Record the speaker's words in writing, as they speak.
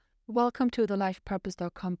Welcome to the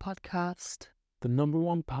lifepurpose.com podcast. The number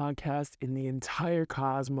one podcast in the entire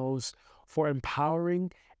cosmos for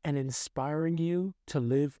empowering and inspiring you to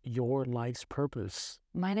live your life's purpose.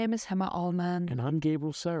 My name is Hema Allman, And I'm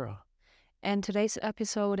Gabriel Serra. and today's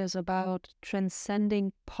episode is about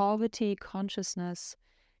transcending poverty consciousness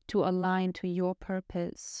to align to your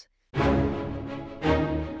purpose.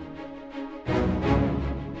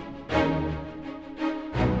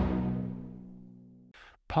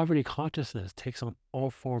 Poverty consciousness takes on all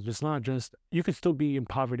forms. It's not just, you can still be in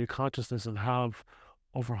poverty consciousness and have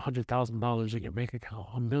over $100,000 in your bank account,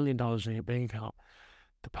 $1 million in your bank account.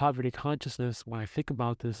 The poverty consciousness, when I think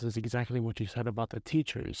about this, is exactly what you said about the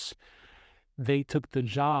teachers. They took the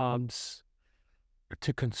jobs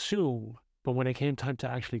to consume, but when it came time to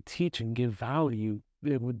actually teach and give value,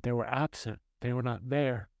 they were absent. They were not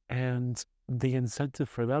there. And the incentive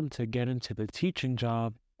for them to get into the teaching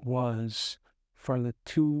job was for the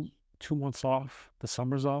two months off, the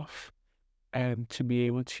summers off, and to be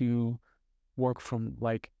able to work from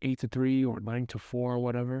like 8 to 3 or 9 to 4 or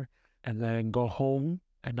whatever, and then go home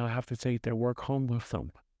and not have to take their work home with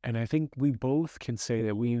them. And I think we both can say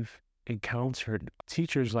that we've encountered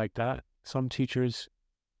teachers like that. Some teachers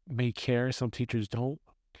may care, some teachers don't,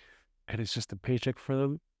 and it's just a paycheck for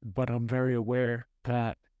them. But I'm very aware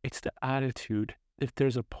that it's the attitude. If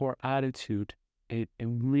there's a poor attitude, it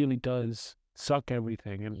really does suck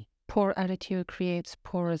everything. And poor attitude creates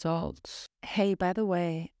poor results. Hey, by the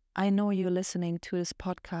way, I know you're listening to this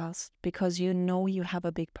podcast because you know you have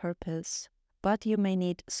a big purpose, but you may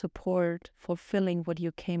need support fulfilling what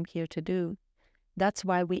you came here to do. That's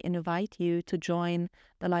why we invite you to join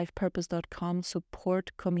the lifepurpose.com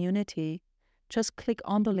support community. Just click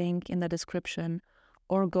on the link in the description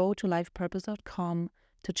or go to lifepurpose.com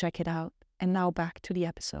to check it out. And now back to the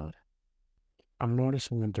episode. I'm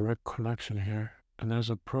noticing a direct connection here, and there's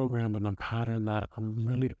a program and a pattern that I'm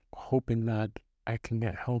really hoping that I can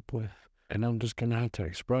get help with. And I'm just gonna have to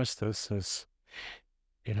express this as,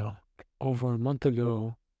 over a month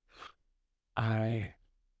ago, I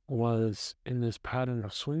was in this pattern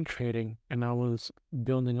of swing trading, and I was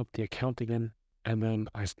building up the account again. And then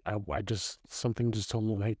something just told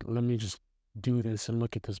me, like, let me just do this and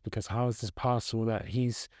look at this, because how is this possible that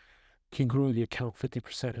he grew the account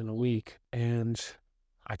 50% in a week? And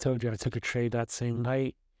I told you I took a trade that same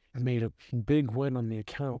night. I made a big win on the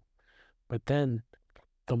account. But then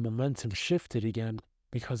the momentum shifted again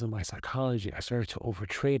because of my psychology. I started to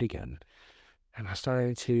overtrade again. And I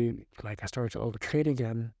started to overtrade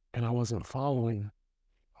again, and I wasn't following.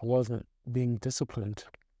 I wasn't being disciplined.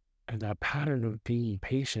 And that pattern of being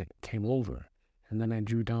patient came over. And then I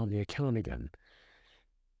drew down the account again.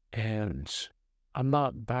 And I'm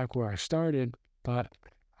not back where I started, but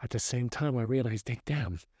at the same time, I realized,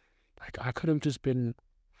 damn, like I could have just been,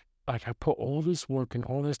 like, I put all this work and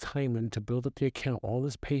all this time in to build up the account, all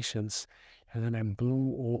this patience, and then I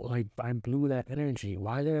blew that energy.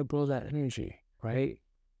 Why did I blow that energy, right?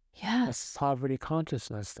 Yes. That's the poverty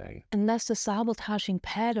consciousness thing. And that's the sabotaging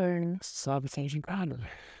pattern.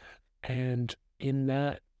 And in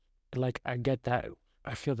that, like, I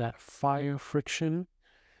feel that fire friction.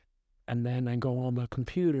 And then I go on my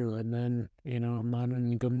computer, and then, I'm not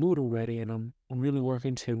in a good mood already, and I'm really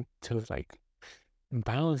working to like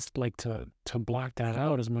balance, like to block that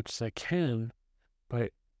out as much as I can.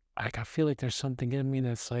 But like, I feel like there's something in me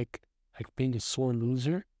that's like being a sore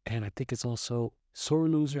loser. And I think it's also sore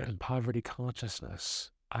loser and poverty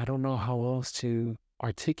consciousness. I don't know how else to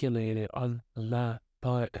articulate it other than that.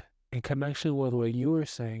 But in connection with what you were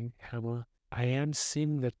saying, Hema, I am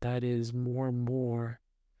seeing that is more and more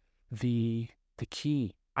the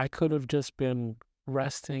key. I could have just been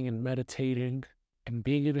resting and meditating and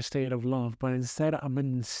being in a state of love, but instead I'm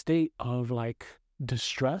in a state of like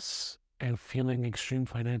distress and feeling extreme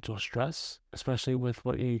financial stress, especially with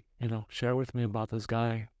what you share with me about this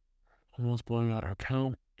guy almost blowing out our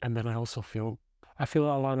account. And then I also feel a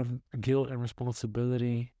lot of guilt and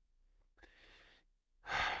responsibility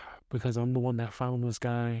because I'm the one that found this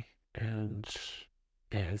guy, and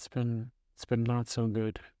yeah, it's been not so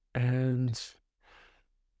good. And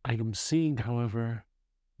I am seeing, however,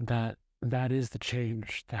 that is the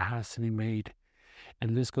change that has to be made.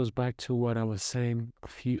 And this goes back to what I was saying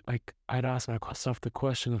I'd asked myself the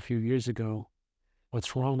question a few years ago,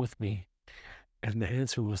 what's wrong with me? And the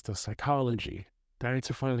answer was the psychology. The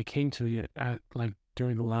answer finally came to me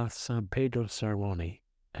during the last San Pedro ceremony,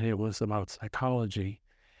 and it was about psychology.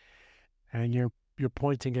 And you're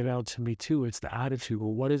pointing it out to me too. It's the attitude.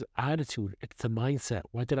 Well, what is attitude? It's the mindset.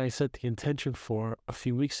 What did I set the intention for a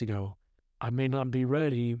few weeks ago? I may not be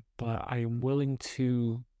ready, but I am willing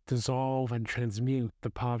to dissolve and transmute the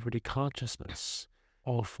poverty consciousness,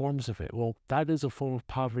 all forms of it. Well, that is a form of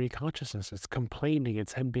poverty consciousness. It's complaining,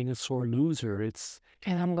 it's him being a sore loser.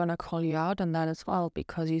 And I'm gonna call you out on that as well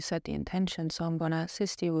because you set the intention, so I'm gonna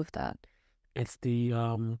assist you with that. It's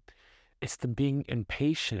the being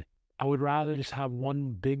impatient. I would rather just have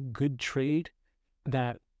one big good trade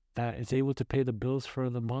that is able to pay the bills for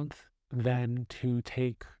the month than to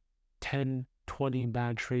take 10, 20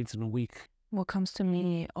 bad trades in a week. What comes to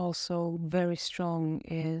me also very strong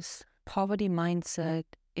is poverty mindset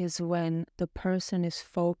is when the person is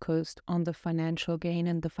focused on the financial gain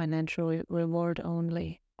and the financial reward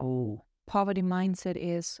only. Oh, Poverty mindset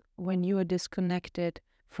is when you are disconnected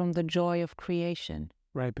from the joy of creation.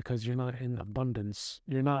 right, because you're not in abundance.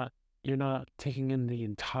 You're not taking in the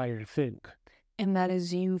entire thing. And that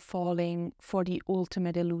is you falling for the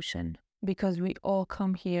ultimate illusion. Because we all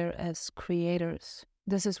come here as creators.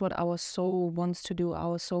 This is what our soul wants to do.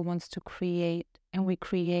 Our soul wants to create, and we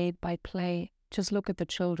create by play. Just look at the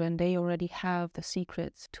children. They already have the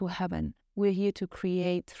secrets to heaven. We're here to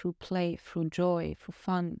create through play, through joy, through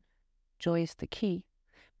fun. Joy is the key.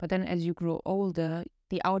 But then as you grow older,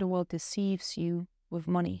 the outer world deceives you with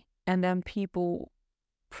money. And then people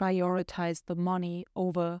prioritize the money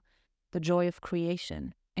over the joy of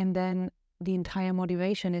creation. And then the entire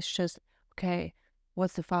motivation is just, okay,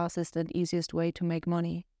 what's the fastest and easiest way to make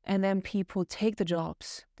money? And then people take the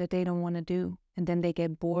jobs that they don't want to do. And then they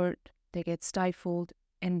get bored, they get stifled,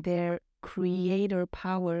 and their creator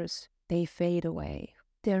powers, they fade away.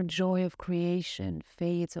 Their joy of creation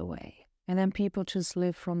fades away. And then people just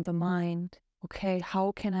live from the mind. Okay,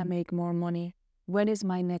 how can I make more money? When is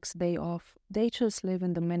my next day off? They just live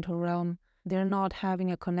in the mental realm. They're not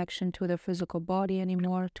having a connection to their physical body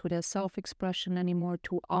anymore, to their self-expression anymore,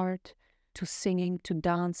 to art, to singing, to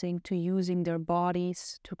dancing, to using their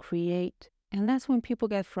bodies to create. And that's when people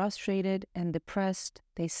get frustrated and depressed.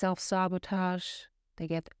 They self-sabotage, they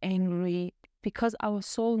get angry, because our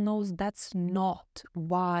soul knows that's not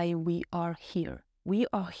why we are here. We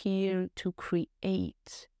are here to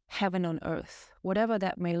create heaven on earth, whatever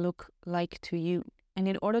that may look like to you. And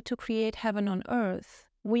in order to create heaven on earth,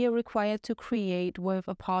 we are required to create with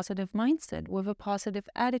a positive mindset, with a positive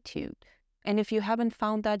attitude. And if you haven't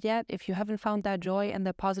found that yet, if you haven't found that joy and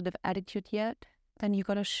that positive attitude yet, then you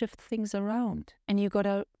gotta shift things around. And you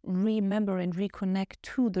gotta remember and reconnect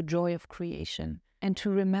to the joy of creation. And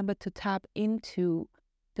to remember to tap into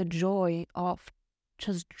the joy of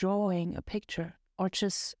just drawing a picture or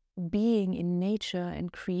just being in nature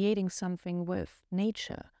and creating something with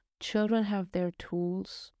nature. Children have their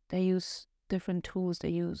tools. They use different tools. They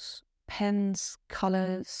use pens,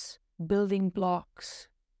 colors, building blocks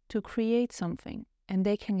to create something. And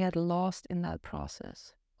they can get lost in that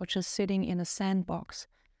process. Or just sitting in a sandbox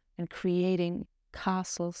and creating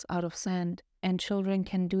castles out of sand. And children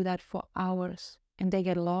can do that for hours. And they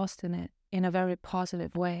get lost in it in a very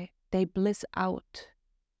positive way. They bliss out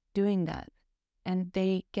doing that. And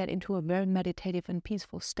they get into a very meditative and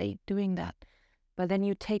peaceful state doing that. But then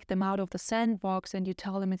you take them out of the sandbox and you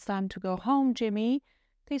tell them it's time to go home, Jimmy.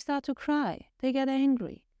 They start to cry. They get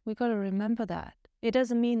angry. We got to remember that. It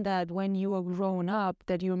doesn't mean that when you are grown up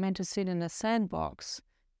that you're meant to sit in a sandbox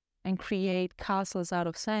and create castles out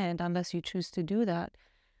of sand unless you choose to do that.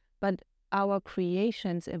 But our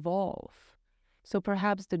creations evolve. So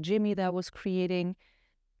perhaps the Jimmy that was creating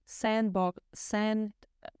sand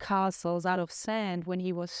castles out of sand when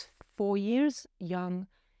he was 4 years young,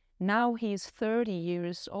 now he's 30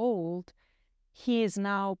 years old. He is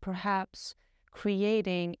now perhaps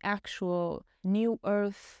creating actual new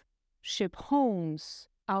earth ship homes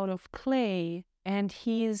out of clay, and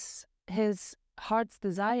his heart's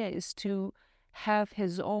desire is to have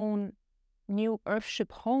his own new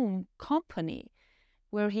earthship home company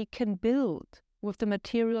where he can build with the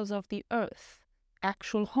materials of the earth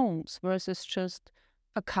actual homes versus just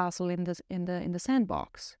a castle in the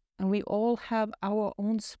sandbox. And we all have our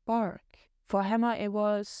own spark. For Hema, it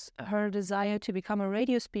was her desire to become a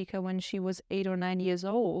radio speaker when she was 8 or 9 years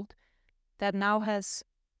old that now has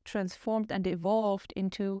transformed and evolved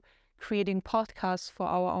into creating podcasts for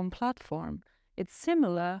our own platform. It's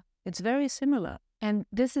similar. It's very similar. And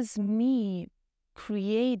this is me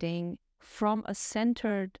creating from a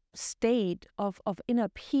centered state of inner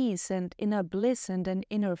peace and inner bliss and an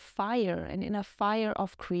inner fire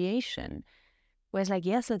of creation, where it's like,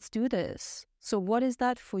 yes, let's do this. So what is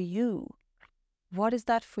that for you? What is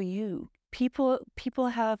that for you? People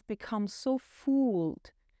have become so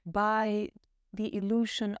fooled by the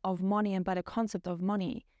illusion of money and by the concept of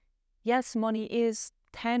money. Yes, money is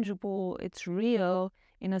tangible, it's real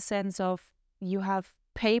in a sense of you have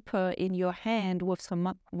paper in your hand with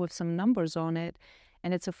some numbers on it,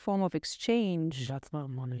 and it's a form of exchange. That's not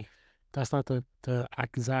money. That's not the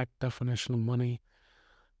exact definition of money.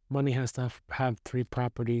 Money has to have three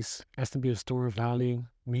properties. It has to be a store of value,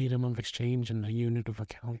 medium of exchange, and a unit of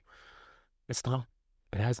account. It's not.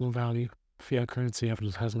 It has no value. Fiat currency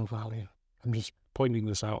has no value. I'm just pointing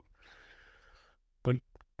this out. But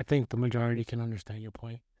I think the majority can understand your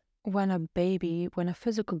point. When a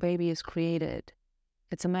physical baby is created,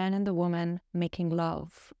 it's a man and a woman making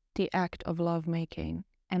love, the act of love making.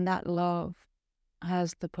 And that love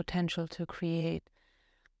has the potential to create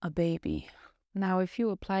a baby. Now, if you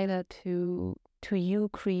apply that to you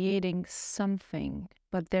creating something,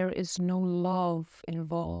 but there is no love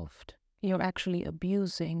involved, you're actually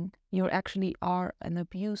abusing. You actually are an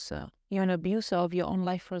abuser. You're an abuser of your own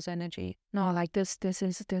life force energy. No, like this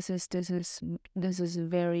is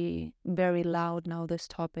very, very loud now, this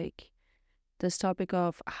topic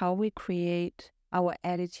of how we create our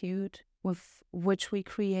attitude with which we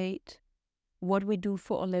create, what we do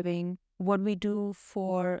for a living, what we do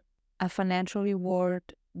for a financial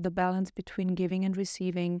reward, the balance between giving and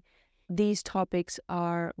receiving. These topics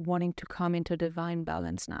are wanting to come into divine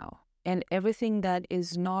balance now. And everything that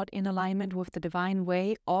is not in alignment with the divine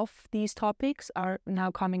way of these topics are now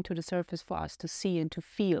coming to the surface for us to see and to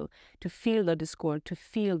feel the discord, to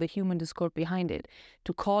feel the human discord behind it,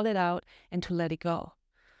 to call it out and to let it go.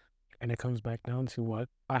 And it comes back down to what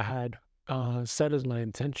I had set as my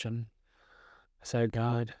intention. I said,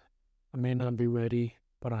 God, I may not be ready,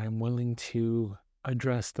 but I am willing to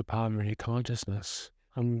address the poverty consciousness.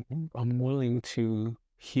 I'm willing to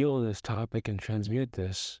heal this topic and transmute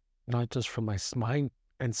this, not just for my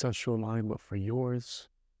ancestral line, but for yours,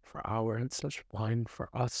 for our ancestral line, for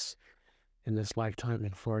us in this lifetime,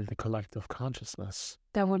 and for the collective consciousness.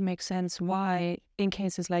 That would make sense why, in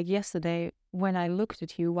cases like yesterday, when I looked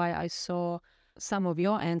at you, why I saw some of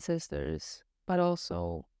your ancestors, but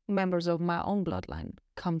also members of my own bloodline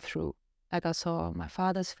come through. Like I saw my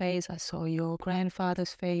father's face, I saw your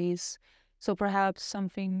grandfather's face. So perhaps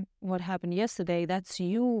what happened yesterday, that's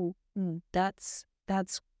you. That's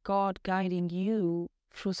God guiding you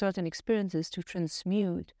through certain experiences to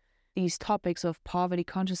transmute these topics of poverty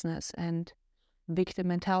consciousness and victim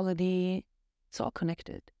mentality. It's all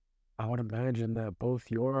connected. I would imagine that both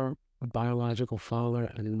your biological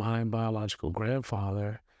father and my biological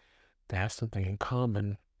grandfather, they have something in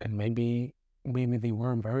common, and maybe they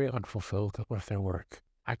were very unfulfilled with their work.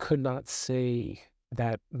 I could not say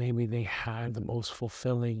that maybe they had the most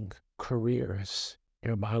fulfilling careers.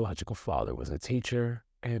 Your biological father was a teacher,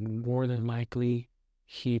 and more than likely,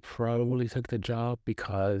 he probably took the job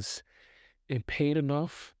because it paid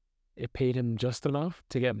enough. It paid him just enough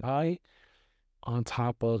to get by. On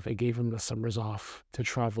top of it gave him the summers off to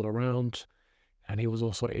travel around, and he was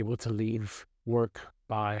also able to leave work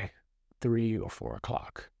by 3 or 4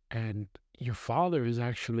 o'clock. And your father is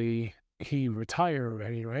actually, he retired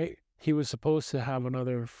already, right? He was supposed to have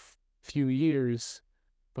another few years,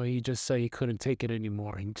 but he just said he couldn't take it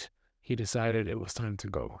anymore, and he decided it was time to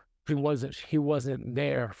go. He wasn't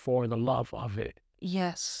there for the love of it.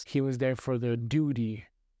 Yes. He was there for the duty,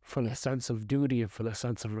 for the sense of duty, and for the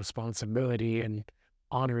sense of responsibility, and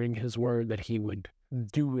honoring his word that he would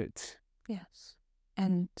do it. Yes.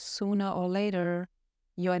 And sooner or later,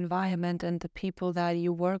 your environment and the people that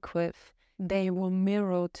you work with, they will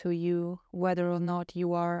mirror to you whether or not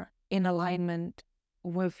you are in alignment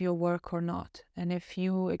with your work or not. And if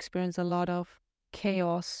you experience a lot of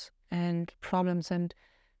chaos and problems and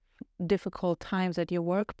difficult times at your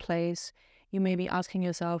workplace, you may be asking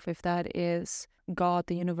yourself if that is God,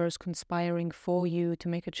 the universe, conspiring for you to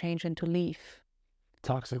make a change and to leave.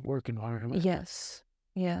 Toxic work environment. Yes.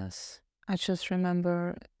 I just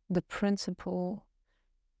remember the principal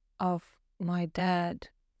of my dad,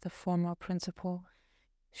 the former principal.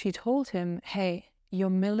 She told him, hey, your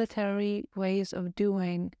military ways of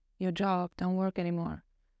doing your job don't work anymore.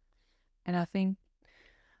 And I think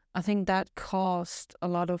that caused a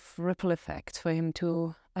lot of ripple effects for him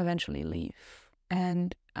to eventually leave.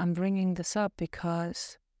 And I'm bringing this up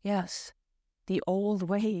because, yes, the old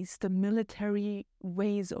ways, the military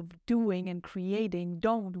ways of doing and creating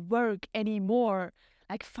don't work anymore.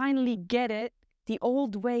 Like, finally get it. The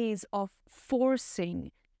old ways of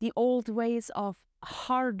forcing, the old ways of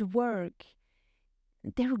hard work,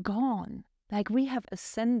 they're gone. Like, we have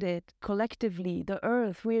ascended collectively, the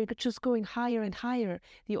earth, we're just going higher and higher.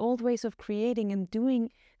 The old ways of creating and doing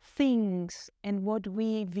things and what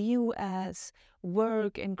we view as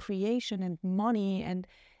work and creation and money and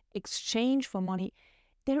exchange for money,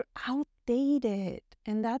 they're outdated.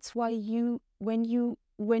 And that's why when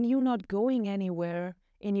you're not going anywhere,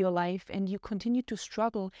 in your life and you continue to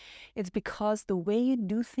struggle, it's because the way you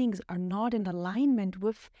do things are not in alignment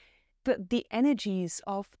with the energies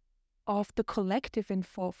of the collective and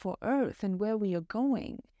for Earth and where we are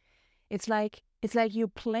going. It's like you're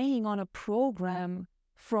playing on a program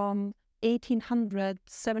from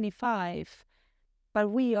 1875, but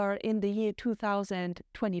we are in the year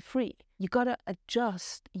 2023. You gotta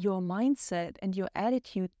adjust your mindset and your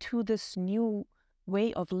attitude to this new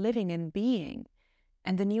way of living and being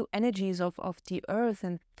and the new energies of the earth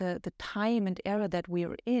and the time and era that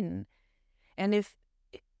we're in. And if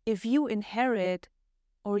you inherit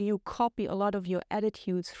or you copy a lot of your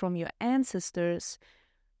attitudes from your ancestors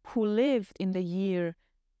who lived in the year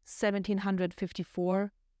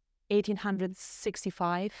 1754,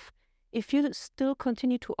 1865, if you still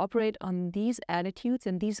continue to operate on these attitudes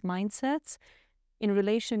and these mindsets in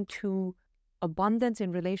relation to abundance,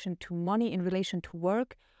 in relation to money, in relation to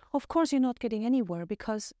work, of course you're not getting anywhere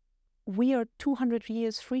because we are 200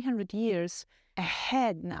 years, 300 years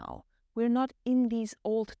ahead now. We're not in these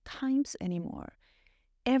old times anymore.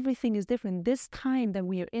 Everything is different. This time that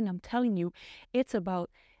we are in, I'm telling you, it's about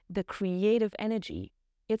the creative energy.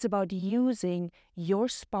 It's about using your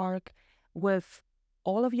spark with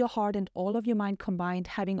all of your heart and all of your mind combined,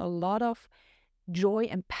 having a lot of joy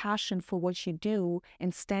and passion for what you do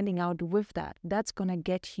and standing out with that. That's going to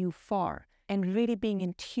get you far. And really being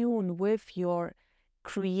in tune with your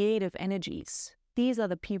creative energies. These are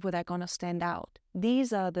the people that are going to stand out.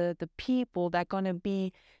 These are the people that are going to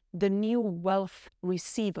be the new wealth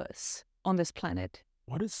receivers on this planet.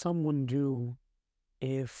 What does someone do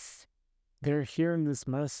if they're hearing this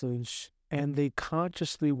message and they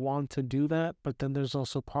consciously want to do that, but then there's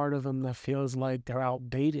also part of them that feels like they're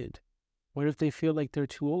outdated? What if they feel like they're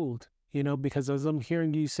too old? You know, because as I'm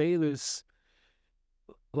hearing you say this,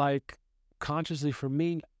 like consciously for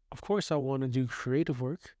me, of course I want to do creative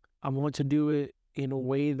work. I want to do it in a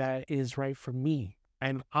way that is right for me.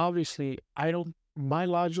 And obviously, my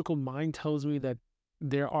logical mind tells me that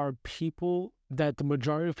there are people that the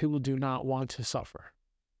majority of people do not want to suffer.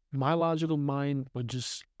 My logical mind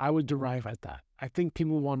I would derive at that. I think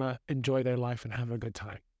people want to enjoy their life and have a good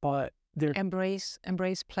time. But embrace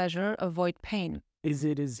pleasure, avoid pain. Is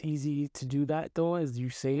it as easy to do that though as you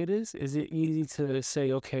say it is? Is it easy to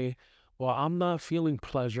say, okay, well, I'm not feeling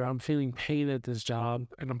pleasure, I'm feeling pain at this job,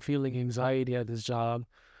 and I'm feeling anxiety at this job,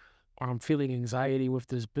 or I'm feeling anxiety with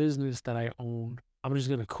this business that I own. I'm just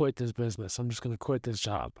going to quit this business. I'm just going to quit this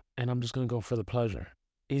job, and I'm just going to go for the pleasure.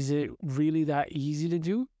 Is it really that easy to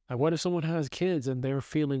do? Like, what if someone has kids and they're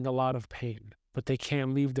feeling a lot of pain, but they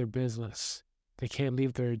can't leave their business? They can't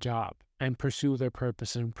leave their job and pursue their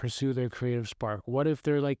purpose and pursue their creative spark. What if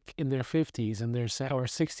they're like in their 50s and they're or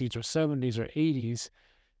 60s or 70s or 80s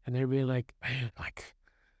and they're being like, man, like,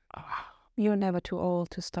 You're never too old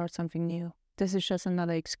to start something new. This is just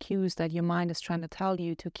another excuse that your mind is trying to tell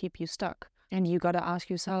you to keep you stuck. And you got to ask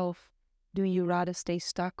yourself, do you rather stay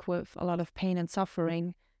stuck with a lot of pain and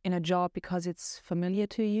suffering in a job because it's familiar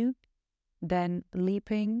to you than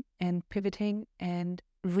leaping and pivoting and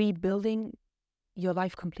rebuilding your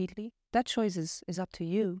life completely? That choice is up to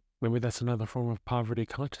you. Maybe that's another form of poverty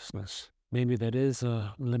consciousness. Maybe that is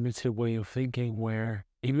a limited way of thinking where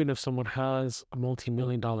even if someone has a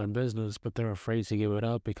multi-million-dollar business, but they're afraid to give it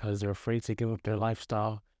up because they're afraid to give up their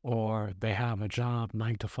lifestyle, or they have a job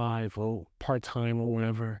 9 to 5 or part-time or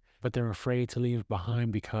whatever, but they're afraid to leave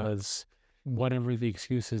behind because whatever the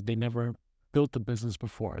excuse is, they never built the business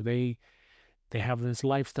before. They have this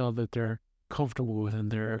lifestyle that they're comfortable with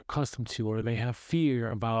and they're accustomed to, or they have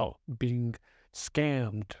fear about being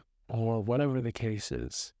scammed or whatever the case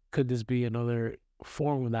is. Could this be another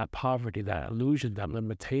form of that poverty, that illusion, that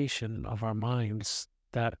limitation of our minds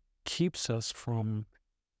that keeps us from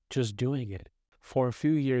just doing it? For a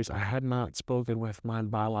few years, I had not spoken with my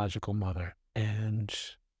biological mother, and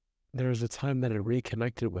there was a time that I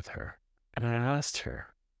reconnected with her, and I asked her,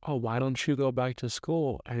 oh, why don't you go back to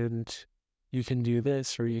school and you can do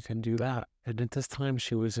this or you can do that? And at this time,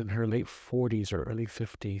 she was in her late 40s or early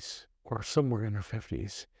 50s, or somewhere in her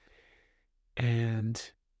 50s.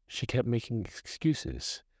 And she kept making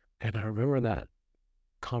excuses. And I remember that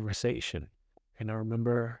conversation. And I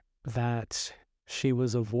remember that she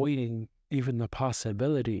was avoiding even the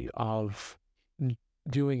possibility of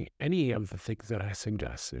doing any of the things that I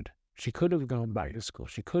suggested. She could have gone back to school.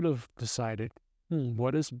 She could have decided,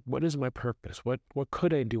 what is my purpose? What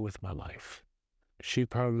could I do with my life? She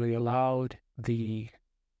probably allowed the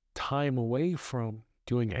time away from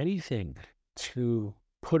doing anything to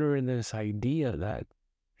put her in this idea that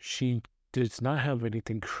she does not have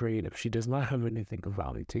anything creative. She does not have anything of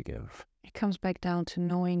value to give. It comes back down to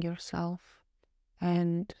knowing yourself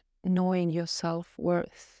and knowing your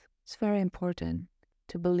self-worth. It's very important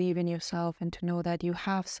to believe in yourself and to know that you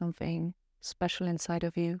have something special inside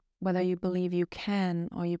of you. Whether you believe you can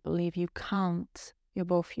or you believe you can't, you're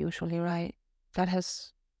both usually right. That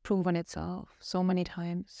has proven itself so many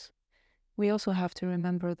times. We also have to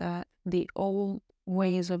remember that the old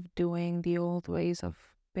ways of doing, the old ways of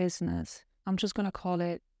business, I'm just going to call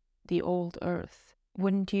it the old earth.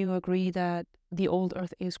 Wouldn't you agree that the old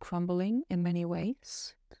earth is crumbling in many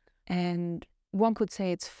ways? And one could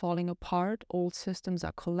say it's falling apart. Old systems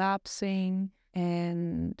are collapsing.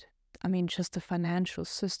 And I mean, just the financial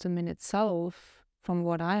system in itself, from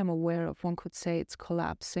what I am aware of, one could say it's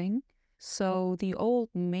collapsing. So the old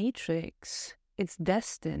matrix, it's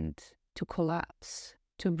destined to collapse,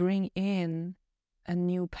 to bring in a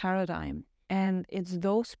new paradigm. And it's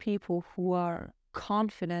those people who are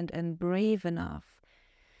confident and brave enough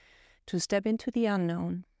to step into the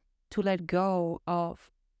unknown, to let go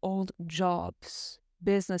of old jobs,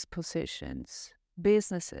 business positions,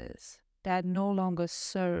 businesses that no longer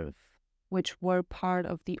serve, which were part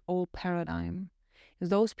of the old paradigm. It's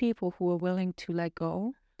those people who are willing to let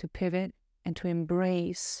go, to pivot, and to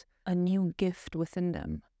embrace a new gift within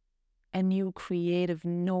them, a new creative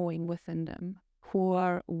knowing within them, who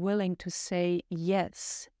are willing to say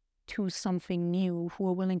yes to something new, who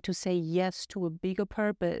are willing to say yes to a bigger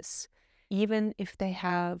purpose, even if they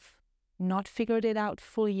have not figured it out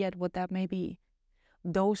fully yet what that may be.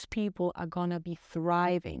 Those people are gonna be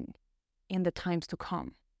thriving in the times to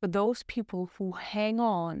come. But those people who hang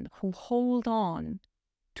on, who hold on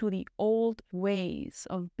to the old ways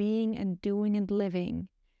of being and doing and living,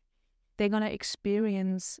 they're gonna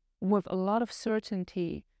experience with a lot of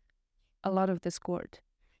certainty a lot of discord.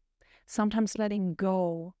 Sometimes letting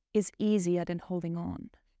go is easier than holding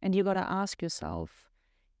on. And you gotta ask yourself,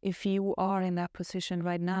 if you are in that position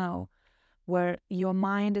right now where your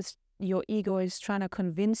ego is trying to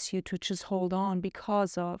convince you to just hold on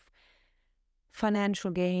because of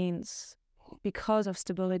financial gains, because of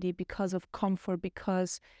stability, because of comfort,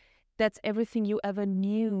 because that's everything you ever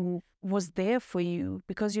knew was there for you,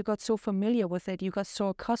 because you got so familiar with it, you got so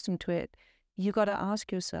accustomed to it. You got to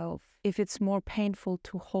ask yourself if it's more painful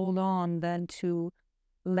to hold on than to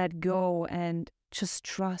let go and just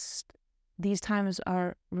trust. These times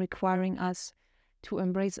are requiring us to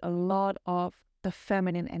embrace a lot of the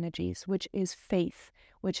feminine energies, which is faith,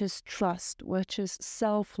 which is trust, which is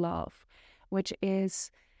self-love, which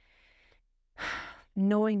is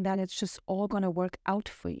knowing that it's just all going to work out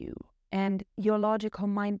for you. And your logical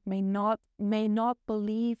mind may not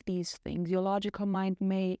believe these things. Your logical mind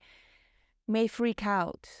may freak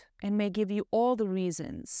out and may give you all the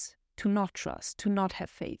reasons to not trust, to not have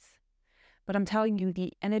faith. But I'm telling you,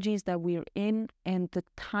 the energies that we are in and the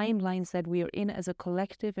timelines that we are in as a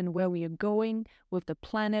collective and where we are going with the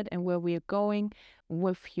planet and where we are going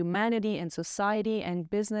with humanity and society and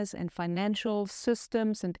business and financial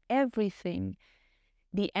systems and everything,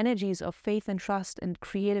 the energies of faith and trust and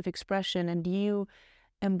creative expression and you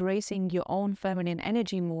embracing your own feminine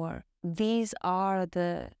energy more, these are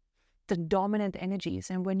the dominant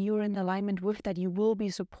energies. And when you're in alignment with that, you will be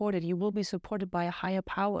supported. You will be supported by a higher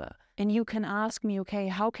power. And you can ask me, okay,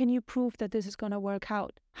 how can you prove that this is going to work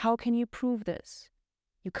out? How can you prove this?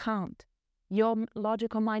 You can't. Your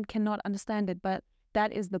logical mind cannot understand it, but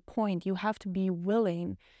that is the point. You have to be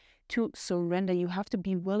willing to surrender. You have to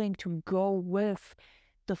be willing to go with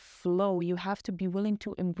the flow. You have to be willing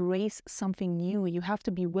to embrace something new. You have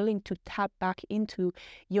to be willing to tap back into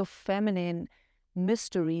your feminine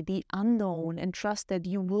mystery, the unknown, and trust that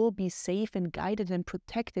you will be safe and guided and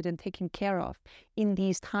protected and taken care of in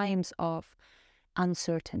these times of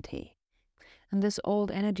uncertainty. And this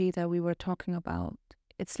old energy that we were talking about,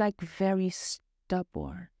 it's like very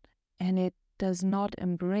stubborn and it does not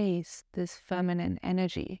embrace this feminine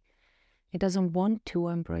energy. It doesn't want to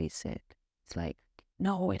embrace it. It's like,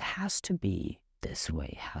 no, it has to be this way.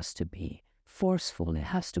 It has to be forceful. It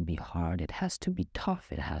has to be hard. It has to be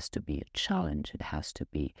tough. It has to be a challenge. It has to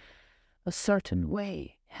be a certain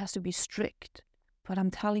way. It has to be strict. But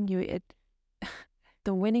I'm telling you,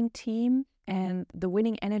 the winning team and the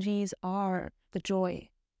winning energies are the joy,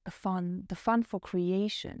 the fun for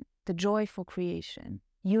creation, the joy for creation,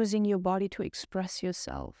 using your body to express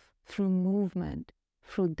yourself through movement,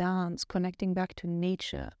 through dance, connecting back to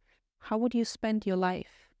nature. How would you spend your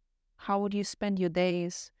life? How would you spend your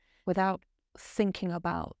days without thinking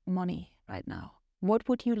about money right now? What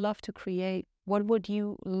would you love to create? What would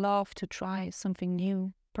you love to try? Something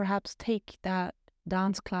new? Perhaps take that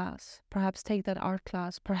dance class, perhaps take that art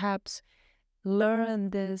class, perhaps learn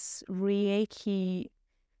this Reiki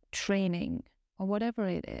training or whatever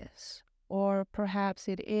it is. or perhaps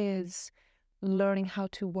it is learning how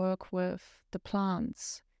to work with the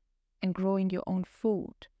plants and growing your own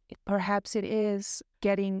food. Perhaps it is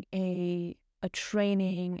getting a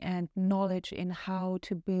training and knowledge in how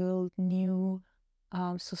to build new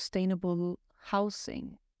sustainable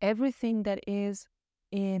housing. Everything that is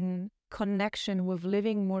in connection with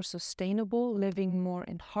living more sustainable, living more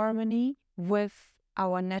in harmony with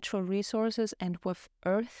our natural resources and with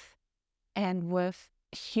Earth and with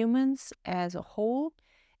humans as a whole,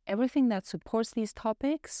 everything that supports these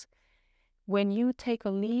topics, when you take a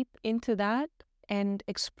leap into that and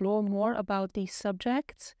explore more about these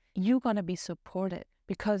subjects, you're going to be supported,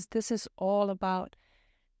 because this is all about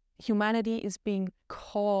humanity is being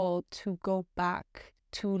called to go back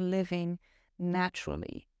to living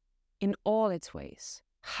naturally in all its ways.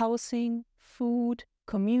 Housing, food,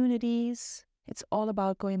 communities, it's all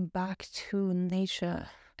about going back to nature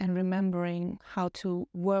and remembering how to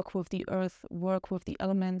work with the earth, work with the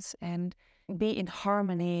elements, and be in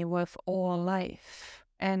harmony with all life.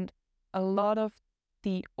 And a lot of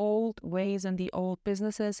the old ways and the old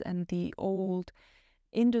businesses and the old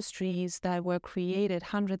industries that were created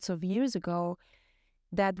hundreds of years ago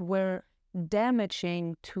that were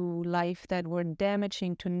damaging to life, that were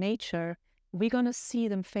damaging to nature, we're going to see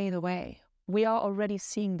them fade away. We are already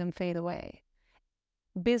seeing them fade away.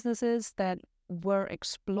 Businesses that were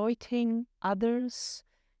exploiting others,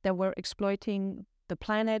 that were exploiting the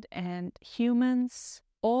planet and humans,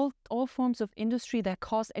 all forms of industry that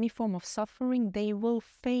cause any form of suffering, they will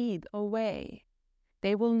fade away.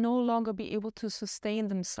 They will no longer be able to sustain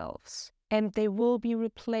themselves. And they will be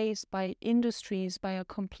replaced by industries, by a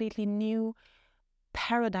completely new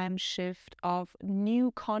paradigm shift of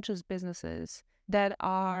new conscious businesses that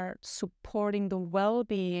are supporting the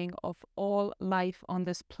well-being of all life on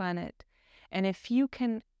this planet. And if you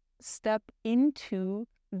can step into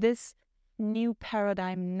this new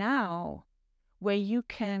paradigm now, where you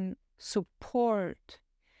can support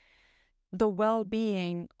the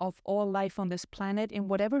well-being of all life on this planet in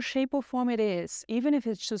whatever shape or form it is, even if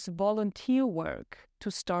it's just volunteer work to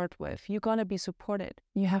start with, you're going to be supported.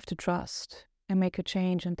 You have to trust and make a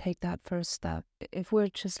change and take that first step. If we're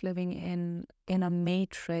just living in a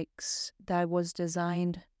matrix that was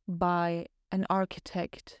designed by an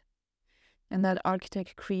architect, and that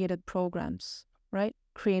architect created programs, right?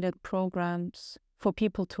 Created programs for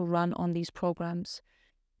people to run on these programs,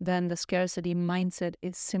 then the scarcity mindset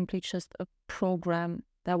is simply just a program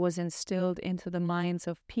that was instilled into the minds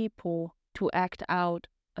of people to act out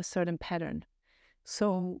a certain pattern.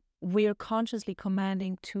 So we're consciously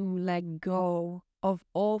commanding to let go of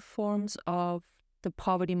all forms of the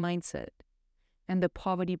poverty mindset and the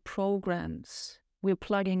poverty programs. We're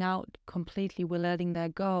plugging out completely, we're letting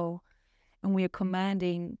that go, and we're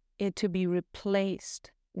commanding it to be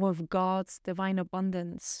replaced with God's divine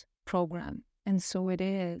abundance program. And so it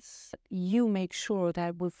is. You make sure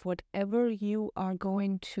that with whatever you are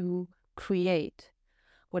going to create,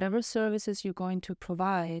 whatever services you're going to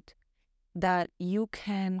provide, that you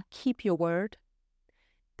can keep your word,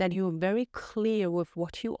 that you're very clear with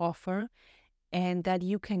what you offer, and that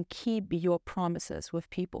you can keep your promises with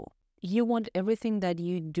people. You want everything that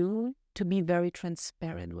you do to be very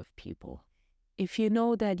transparent with people. If you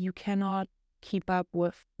know that you cannot keep up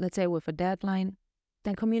with, let's say, with a deadline,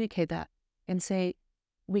 then communicate that and say,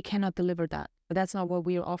 we cannot deliver that. That's not what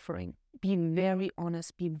we are offering. Be very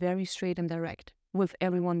honest, be very straight and direct with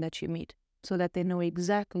everyone that you meet, so that they know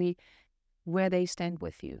exactly where they stand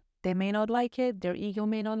with you. They may not like it, their ego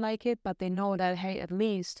may not like it, but they know that, hey, at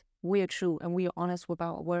least we are true and we are honest with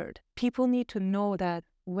our word. People need to know that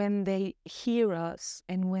when they hear us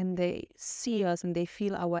and when they see us and they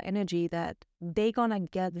feel our energy, that they're gonna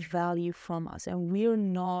get value from us. And we're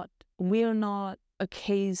not a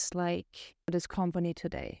case like this company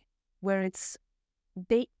today, where this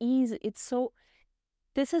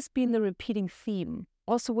has been the repeating theme.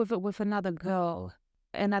 Also with another girl,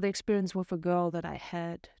 another experience with a girl that I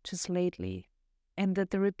had just lately. And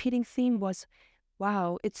that the repeating theme was,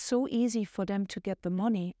 wow, it's so easy for them to get the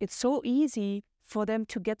money. It's so easy for them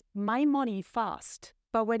to get my money fast.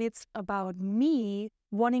 But when it's about me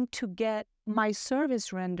wanting to get my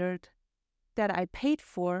service rendered that I paid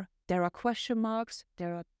for, there are question marks,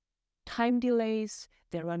 there are time delays,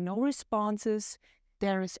 there are no responses,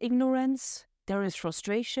 there is ignorance, there is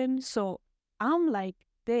frustration. So I'm like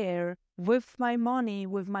there with my money,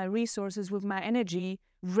 with my resources, with my energy,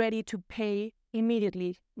 ready to pay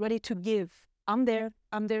immediately, ready to give. I'm there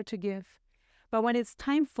to give. But when it's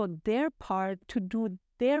time for their part to do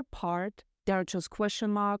their part, there are just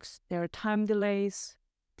question marks, there are time delays,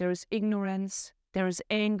 there is ignorance, there is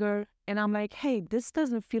anger. And I'm like, hey, this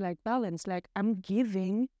doesn't feel like balance. Like I'm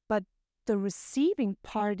giving, but the receiving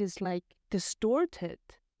part is like distorted.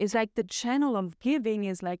 It's like the channel of giving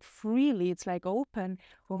is like freely, it's like open.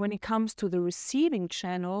 But when it comes to the receiving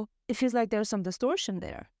channel, it feels like there's some distortion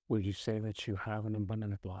there. Would you say that you have an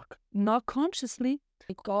abundant block? Not consciously.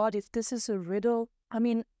 God, if this is a riddle, I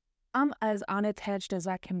mean, I'm as unattached as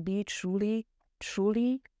I can be, truly,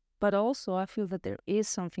 truly. But also, I feel that there is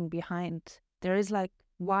something behind. There is like,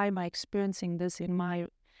 why am I experiencing this in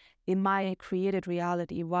my created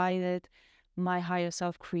reality? Why did my higher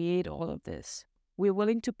self create all of this? We're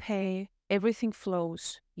willing to pay. Everything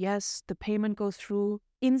flows. Yes, the payment goes through.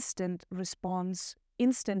 Instant response.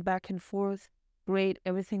 Instant back and forth. Great.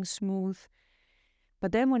 Everything's smooth.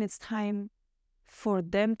 But then when it's time for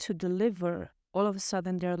them to deliver, all of a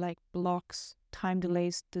sudden there are like blocks, time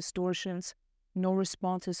delays, distortions, no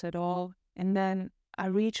responses at all. And then I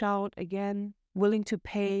reach out again, willing to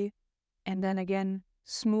pay, and then again,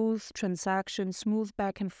 smooth transaction, smooth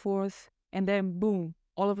back and forth, and then boom,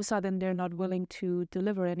 all of a sudden they're not willing to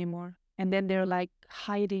deliver anymore. And then they're like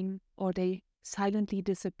hiding, or they silently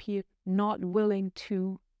disappear, not willing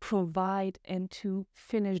to provide and to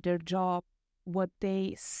finish their job, what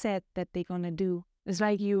they said that they're gonna do. It's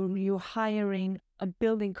like you're hiring a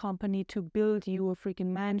building company to build you a freaking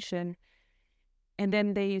mansion, and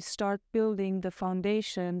then they start building the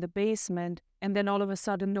foundation, the basement, and then all of a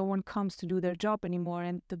sudden no one comes to do their job anymore,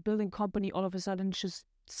 and the building company all of a sudden just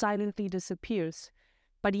silently disappears.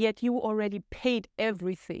 But yet you already paid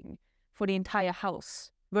everything for the entire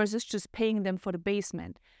house, versus just paying them for the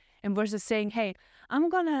basement, and versus saying, hey, I'm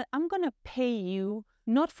gonna pay you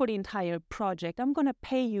not for the entire project. I'm gonna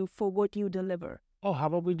pay you for what you deliver. Oh, how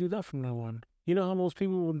about we do that from now on? You know how most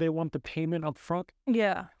people, when they want the payment up front,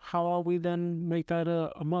 Yeah. how about we then make that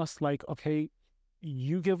a must? Like, okay,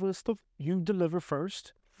 you give us you deliver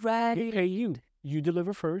first, we Right. pay you. You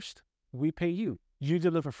deliver first, we pay you. You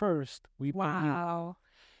deliver first, we pay you. Wow.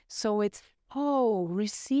 So it's,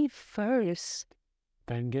 receive first.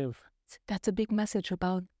 Then give. That's a big message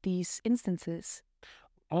about these instances.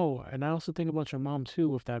 Oh, and I also think about your mom too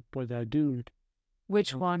with that dude.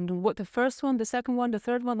 Which one? What, the first one, the second one, the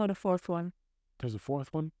third one, or the fourth one? There's a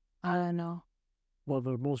fourth one. I don't know. Well,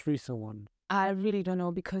 the most recent one. I really don't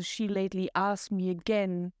know, because she lately asked me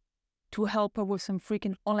again to help her with some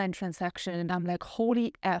freaking online transaction. And I'm like,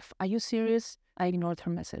 holy F, are you serious? I ignored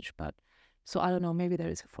her message, but so I don't know, maybe there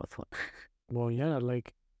is a fourth one. Well, yeah,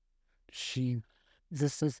 like see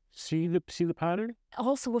the pattern?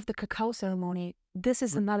 Also with the cacao ceremony, this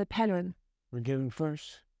is another pattern. We're giving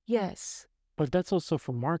first. Yes. But that's also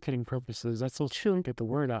for marketing purposes. That's also True. to get the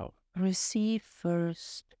word out. Receive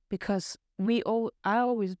first, because I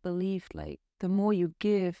always believed like the more you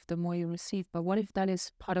give, the more you receive. But what if that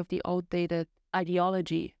is part of the outdated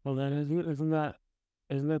ideology? Well, then isn't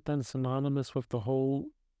that then synonymous with the whole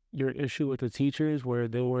your issue with the teachers where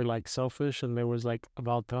they were like selfish and there was like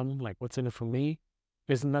about them, like what's in it for me?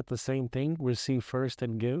 Isn't that the same thing? Receive first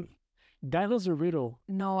and give? That is a riddle.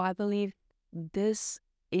 No, I believe this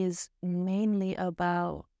is mainly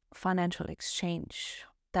about financial exchange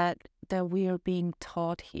that we are being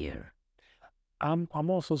taught here. I'm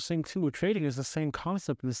also saying too, with trading is the same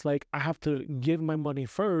concept. It's like I have to give my money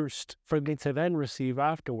first for me to then receive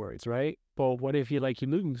afterwards, right? But what if you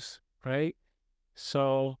lose, right?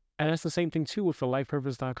 So, and it's the same thing too with the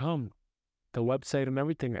lifepurpose.com, the website and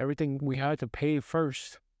everything. Everything we had to pay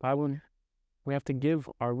first. We have to give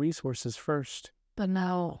our resources first. But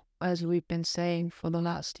now, as we've been saying for the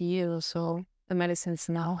last year or so, the medicines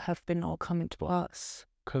now have been all coming to us.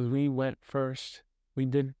 Because we went first. We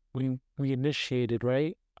initiated,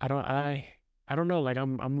 right? I don't know. Like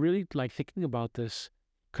I'm really like thinking about this.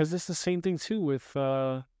 Because it's the same thing too with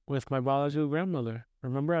my biological grandmother.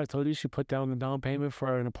 Remember I told you she put down the down payment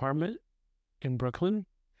for an apartment in Brooklyn?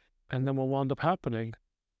 And then what wound up happening?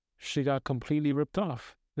 She got completely ripped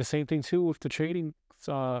off. The same thing too with the trading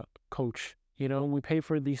coach. You know, we pay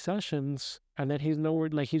for these sessions and then he's nowhere,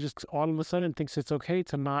 like he just all of a sudden thinks it's okay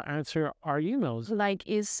to not answer our emails. Like,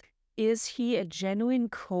 is he a genuine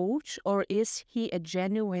coach or is he a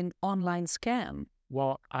genuine online scam?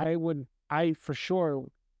 Well, I for sure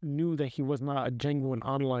knew that he was not a genuine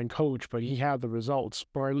online coach, but he had the results,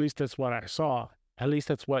 or at least that's what I saw. At least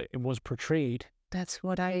that's what it was portrayed. That's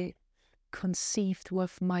what I conceived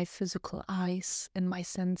with my physical eyes and my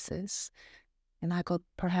senses, and I got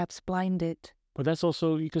perhaps blinded. But that's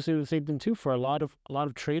also, you can say the same thing too for a lot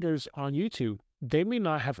of traders on YouTube. They may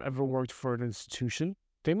not have ever worked for an institution.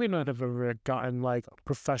 They may not have ever gotten like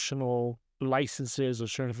professional licenses or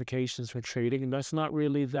certifications for trading, and that's not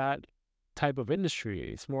really that type of industry.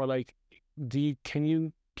 It's more like can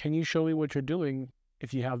you show me what you're doing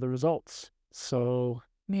if you have the results? So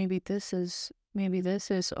maybe this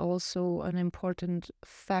is also an important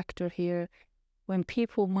factor here. When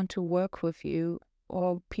people want to work with you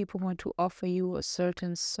or people want to offer you a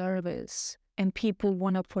certain service and people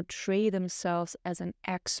want to portray themselves as an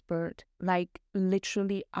expert, like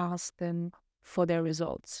literally ask them for their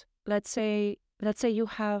results. Let's say we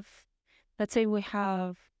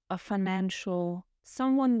have a financial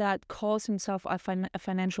someone that calls himself a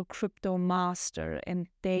financial crypto master, and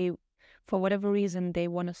they, for whatever reason, they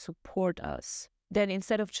want to support us. Then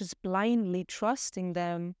instead of just blindly trusting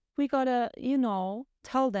them, we gotta,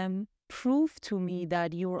 tell them, prove to me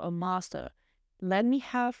that you're a master. Let me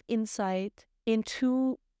have insight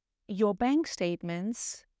into your bank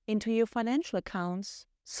statements, into your financial accounts,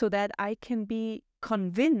 so that I can be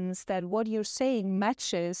convinced that what you're saying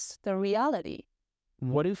matches the reality.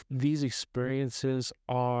 what if these experiences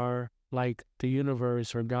are like the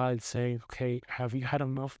universe or God saying, okay, have you had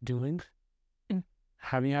enough doing? Mm.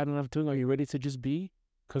 Have you had enough doing? Are you ready to just be?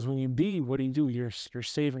 Because when you be, what do? You're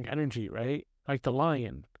saving energy, right? Like the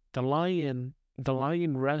lion. The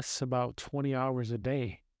lion rests about 20 hours a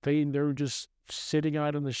day. They're just sitting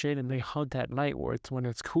out in the shade and they hunt at night where it's when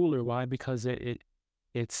it's cooler. Why? Because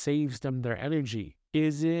it saves them their energy.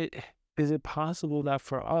 Is it possible that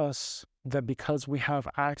for us, that because we have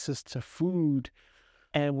access to food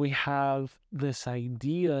and we have this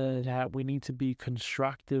idea that we need to be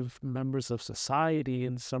constructive members of society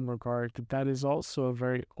in some regard, that is also a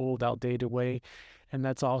very old, outdated way, and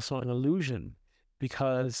that's also an illusion?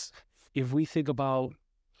 Because if we think about,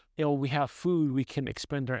 we have food, we can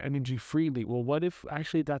expend our energy freely. Well, what if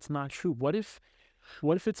actually that's not true? What if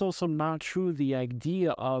it's also not true, the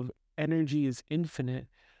idea of energy is infinite,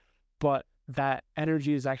 but that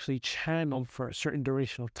energy is actually channeled for a certain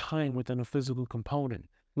duration of time within a physical component?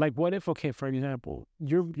 Like, what if, okay, for example,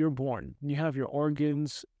 you're born, you have your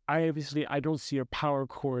organs. I don't see a power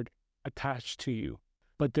cord attached to you,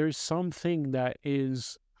 but there's something that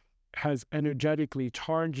has energetically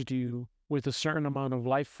charged you with a certain amount of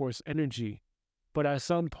life force energy. But at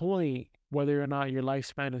some point, whether or not your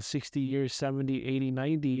lifespan is 60 years, 70, 80,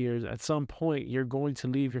 90 years, at some point, you're going to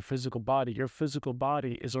leave your physical body. Your physical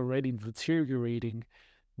body is already deteriorating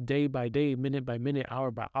day by day, minute by minute,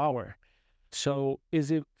 hour by hour. So is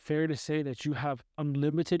it fair to say that you have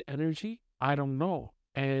unlimited energy? I don't know.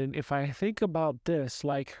 And if I think about this,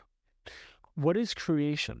 like, what is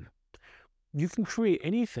creation? You can create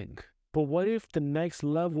anything. But what if the next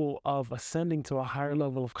level of ascending to a higher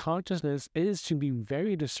level of consciousness is to be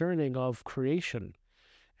very discerning of creation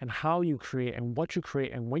and how you create and what you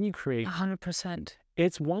create and when you create? 100%.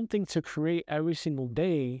 It's one thing to create every single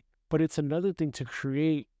day, but it's another thing to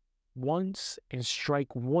create once and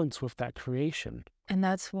strike once with that creation. And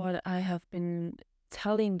that's what I have been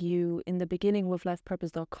telling you in the beginning with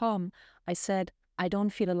lifepurpose.com. I said, I don't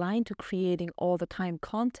feel aligned to creating all the time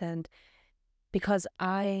content because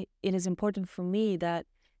it is important for me that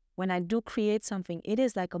when I do create something, it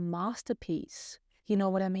is like a masterpiece. You know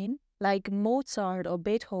what I mean? Like Mozart or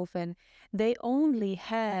Beethoven, they only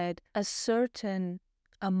had a certain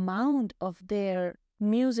amount of their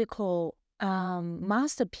musical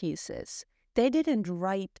masterpieces. They didn't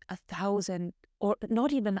write 1,000 or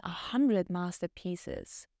not even 100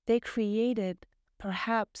 masterpieces. They created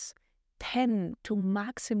perhaps 10 to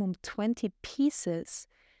maximum 20 pieces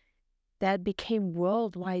that became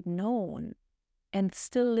worldwide known and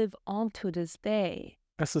still live on to this day.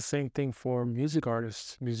 That's the same thing for music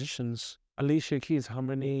artists, musicians. Alicia Keys, how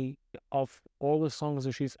many of all the songs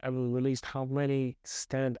that she's ever released, how many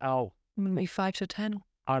stand out? Maybe 5 to 10.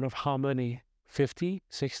 Out of how many? 50,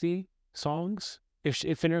 60 songs?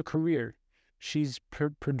 If in her career she's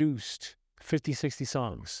produced 50, 60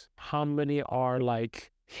 songs, how many are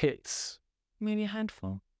like hits? Maybe a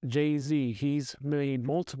handful. Jay-Z, he's made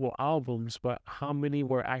multiple albums, but how many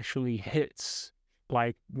were actually hits?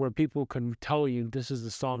 Like where people can tell you this is the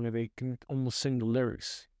song and they can almost sing the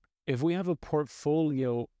lyrics. If we have a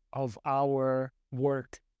portfolio of our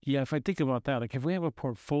work, yeah, if I think about that, like if we have a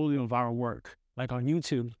portfolio of our work, like on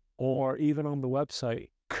YouTube or even on the website,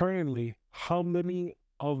 currently, how many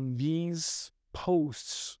of these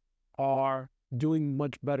posts are doing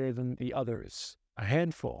much better than the others? A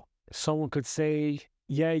handful. Someone could say,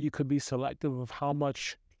 yeah, you could be selective of how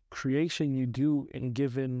much creation you do in a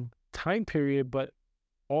given time period, but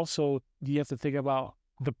also you have to think about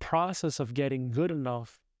the process of getting good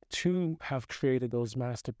enough to have created those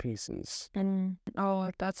masterpieces.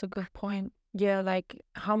 Oh, that's a good point. Yeah, like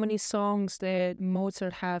how many songs did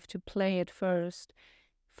Mozart have to play at first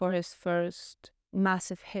for his first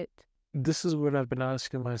massive hit? this is what I've been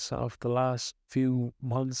asking myself the last few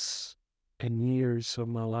months and years of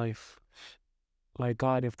my life. Like,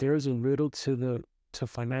 God, if there's a riddle to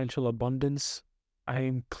financial abundance, I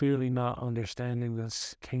am clearly not understanding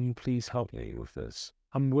this. Can you please help me with this?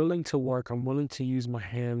 I'm willing to work. I'm willing to use my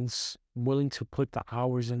hands. I'm willing to put the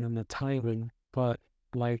hours in and the time in. But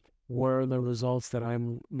like, what are the results that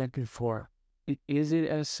I'm looking for? Is it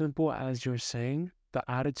as simple as you're saying? The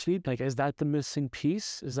attitude, like, is that the missing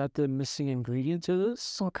piece? Is that the missing ingredient to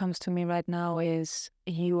this? What comes to me right now is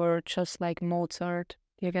you are just like Mozart.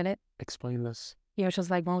 You get it? Explain this. You're just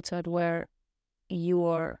like Mozart, where you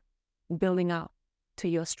are building up to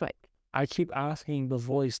your strike. I keep asking the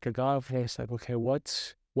voice, the God voice, like, okay,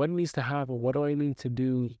 what needs to happen? What do I need to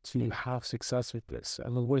do to have success with this?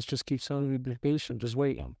 And the voice just keeps telling me, be patient, just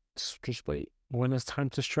wait, just wait. When it's time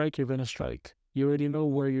to strike, you're gonna strike. You already know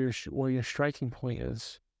where your striking point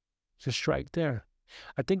is. Just strike there.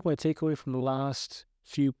 I think my takeaway from the last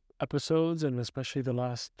few episodes, and especially the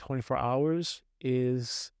last 24 hours,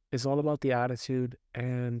 is all about the attitude.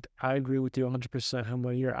 And I agree with you 100%,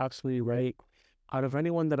 Hema. You're absolutely right. Out of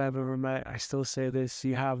anyone that I've ever met, I still say this: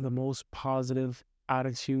 you have the most positive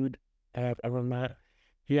attitude I've ever met.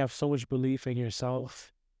 You have so much belief in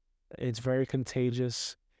yourself. It's very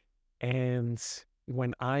contagious. And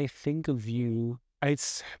when I think of you,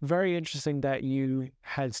 it's very interesting that you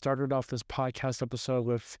had started off this podcast episode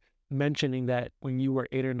with mentioning that when you were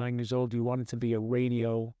 8 or 9 years old, you wanted to be a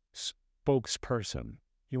radio spokesperson.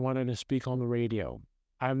 You wanted to speak on the radio.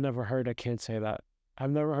 I've never heard a kid say that.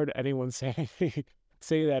 I've never heard anyone say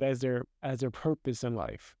say that as their purpose in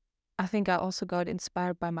life. I think I also got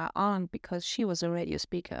inspired by my aunt because she was a radio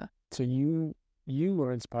speaker. So you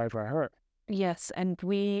were inspired by her. Yes, and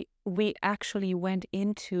we actually went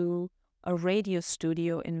into a radio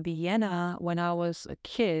studio in Vienna when I was a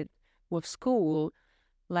kid with school,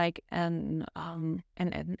 like an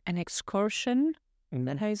excursion. Is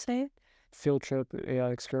that how you say it? Field trip,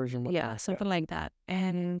 excursion. Yeah, something like that.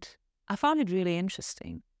 And I found it really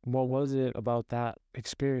interesting. What was it about that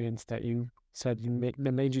experience that you said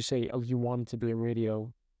that made you say, oh, you wanted to be a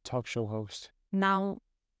radio talk show host? Now,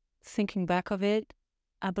 thinking back of it,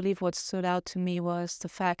 I believe what stood out to me was the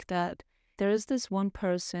fact that there is this one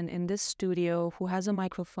person in this studio who has a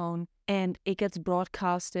microphone and it gets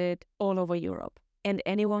broadcasted all over Europe. And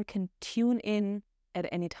anyone can tune in at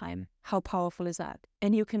any time. How powerful is that?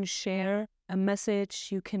 And you can share a message,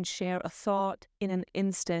 you can share a thought in an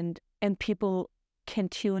instant, and people can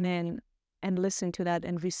tune in and listen to that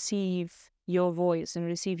and receive your voice and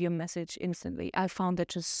receive your message instantly. I found that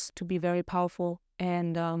just to be very powerful.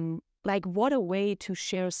 And like, what a way to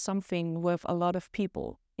share something with a lot of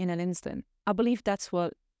people in an instant. I believe that's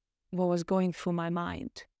what was going through my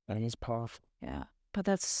mind. That is powerful. Yeah, but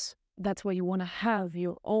that's where you want to have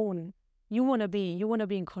your own. You want to be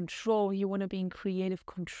in control. You want to be in creative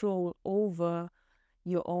control over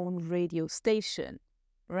your own radio station,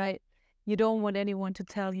 right? You don't want anyone to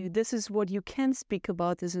tell you, this is what you can speak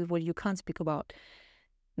about, this is what you can't speak about.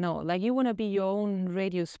 No, like, you want to be your own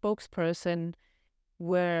radio spokesperson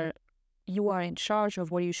where you are in charge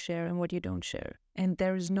of what you share and what you don't share. And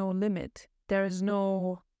there is no limit. There is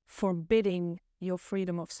no forbidding your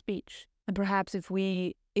freedom of speech. And perhaps if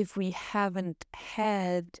we haven't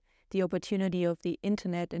had the opportunity of the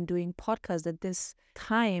internet and doing podcasts at this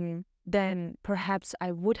time, then perhaps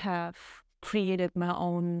I would have created my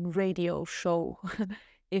own radio show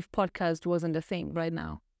if podcast wasn't a thing right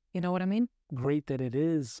now. You know what I mean? Great that it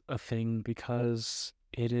is a thing, because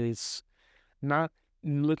it is not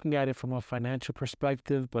looking at it from a financial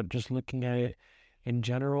perspective, but just looking at it in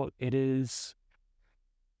general. It is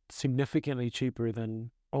significantly cheaper than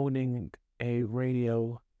owning a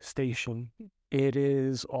radio station. It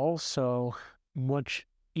is also much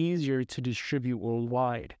easier to distribute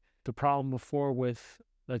worldwide. The problem before with,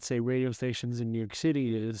 let's say, radio stations in New York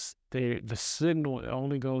City is the signal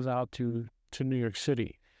only goes out to New York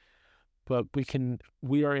City. But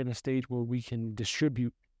we are in a stage where we can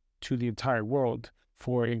distribute to the entire world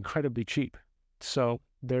for incredibly cheap. So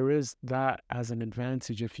there is that as an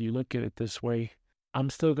advantage if you look at it this way. I'm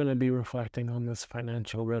still going to be reflecting on this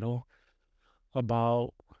financial riddle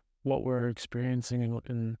about what we're experiencing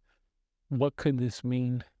and what could this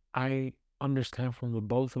mean. I understand from the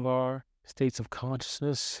both of our states of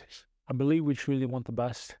consciousness, I believe we truly want the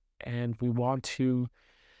best, and we want to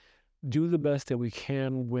do the best that we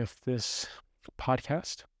can with this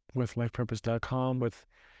podcast, with lifepurpose.com, with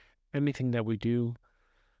anything that we do.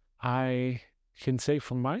 I can say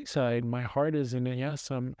from my side, my heart is in it,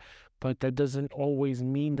 yes, but that doesn't always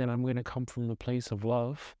mean that I'm going to come from the place of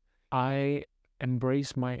love. I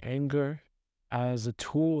embrace my anger as a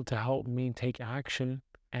tool to help me take action.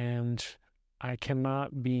 And I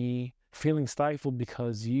cannot be feeling stifled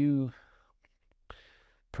because you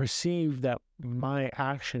perceive that my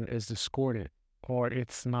action is discordant or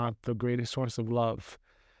it's not the greatest source of love.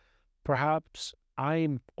 Perhaps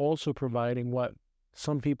I'm also providing what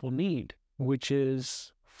some people need, which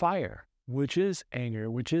is fire, which is anger,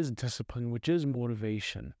 which is discipline, which is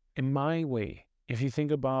motivation. In my way, if you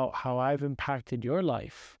think about how I've impacted your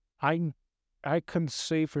life, I can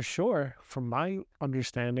say for sure, from my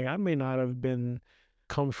understanding, I may not have been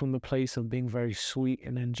come from the place of being very sweet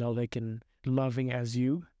and angelic and loving as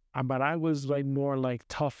you, but I was like more like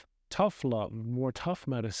tough love, more tough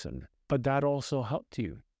medicine. But that also helped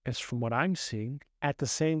you, as from what I'm seeing. At the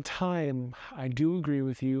same time, I do agree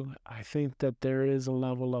with you. I think that there is a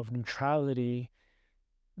level of neutrality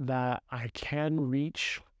that I can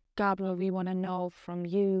reach. Gabriel, we want to know from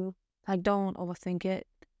you, like, don't overthink it.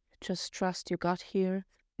 Just trust your gut here.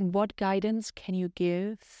 What guidance can you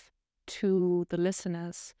give to the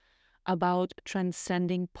listeners about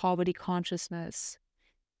transcending poverty consciousness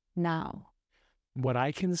now? What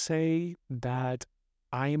I can say that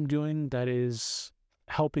I am doing that is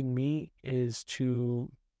helping me is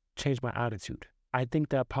to change my attitude. I think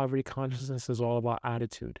that poverty consciousness is all about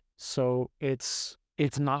attitude. So it's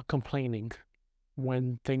not complaining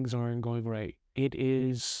when things aren't going right. It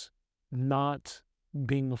is not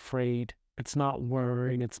being afraid. It's not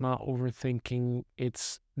worrying. It's not overthinking.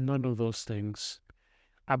 It's none of those things.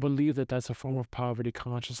 I believe that that's a form of poverty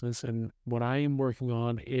consciousness. And what I am working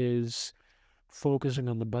on is focusing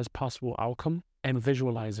on the best possible outcome and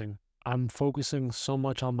visualizing. I'm focusing so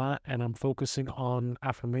much on that, and I'm focusing on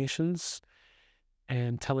affirmations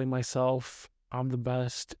and telling myself I'm the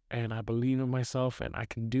best and I believe in myself and I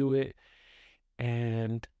can do it,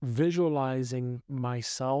 and visualizing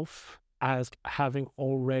myself as having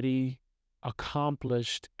already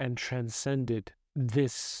accomplished and transcended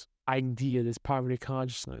this idea, this poverty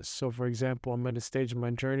consciousness. So, for example, I'm at a stage in my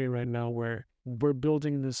journey right now where we're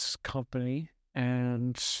building this company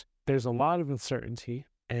and there's a lot of uncertainty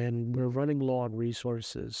and we're running low on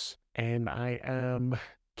resources. And I am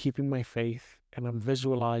keeping my faith and I'm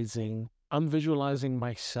visualizing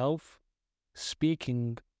myself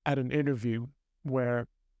speaking at an interview where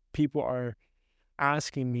people are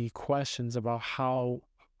asking me questions about how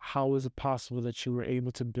is it possible that you were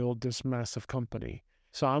able to build this massive company.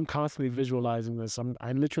 So I'm constantly visualizing this.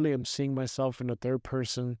 I literally am seeing myself in the third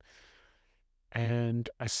person, and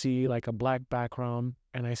I see like a black background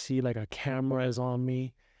and I see like a camera is on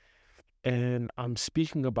me, and I'm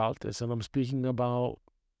speaking about this, and I'm speaking about,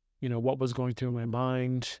 what was going through my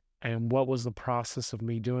mind and what was the process of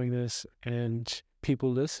me doing this, and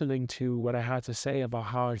people listening to what I had to say about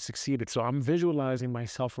how I succeeded. So I'm visualizing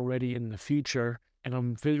myself already in the future, and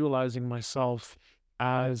I'm visualizing myself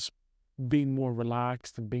as being more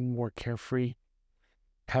relaxed and being more carefree,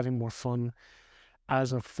 having more fun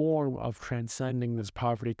as a form of transcending this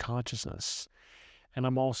poverty consciousness. And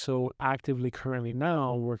I'm also actively currently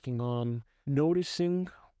now working on noticing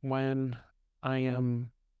when I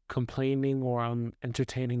am complaining or I'm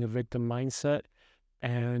entertaining a victim mindset,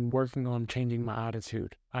 and working on changing my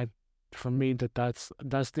attitude. For me, that's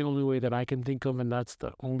the only way that I can think of, and that's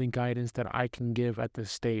the only guidance that I can give at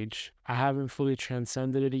this stage. I haven't fully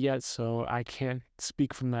transcended it yet, so I can't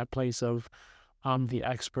speak from that place of I'm the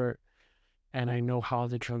expert and I know how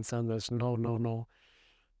to transcend this. No, no, no.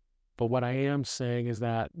 But what I am saying is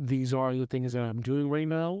that these are the things that I'm doing right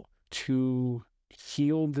now to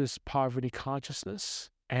heal this poverty consciousness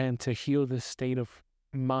and to heal this state of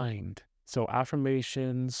mind. So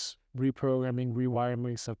affirmations, reprogramming,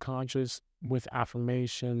 rewiring subconscious with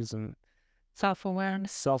affirmations and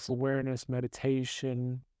self-awareness,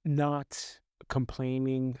 meditation, not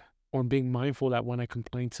complaining or being mindful that when I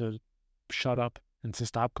complain to shut up and to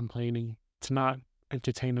stop complaining, to not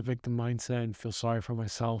entertain a victim mindset and feel sorry for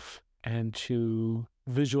myself, and to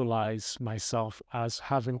visualize myself as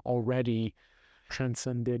having already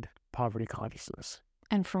transcended poverty consciousness.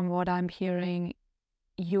 And from what I'm hearing,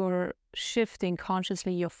 you're shifting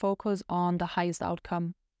consciously your focus on the highest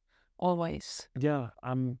outcome always. Yeah,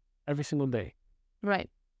 I'm every single day. Right.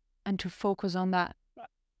 And to focus on that.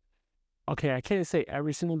 Okay, I can't say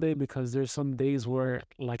every single day because there's some days where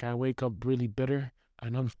like I wake up really bitter.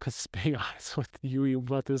 And I'm just being honest with you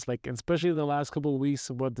about this, like especially the last couple of weeks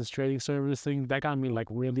about this trading service thing, that got me like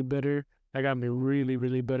really bitter. That got me really,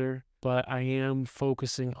 really bitter. But I am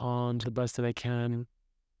focusing on the best that I can,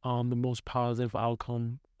 on the most positive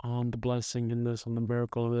outcome, on the blessing in this, on the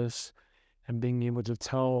miracle of this, and being able to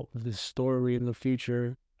tell this story in the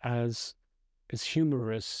future as it's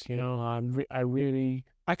humorous.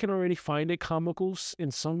 I can already find it comical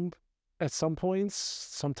at some points.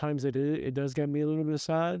 Sometimes it does get me a little bit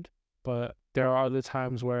sad, but there are other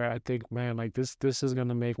times where I think, man, like this is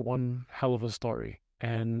gonna make one hell of a story,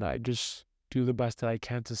 and I just do the best that I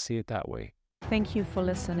can to see it that way. Thank you for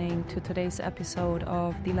listening to today's episode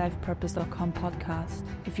of the LifePurpose.com podcast.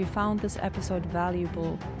 If you found this episode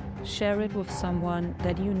valuable, share it with someone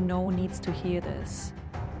that you know needs to hear this.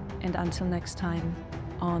 And until next time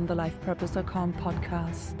on the LifePurpose.com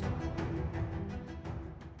podcast.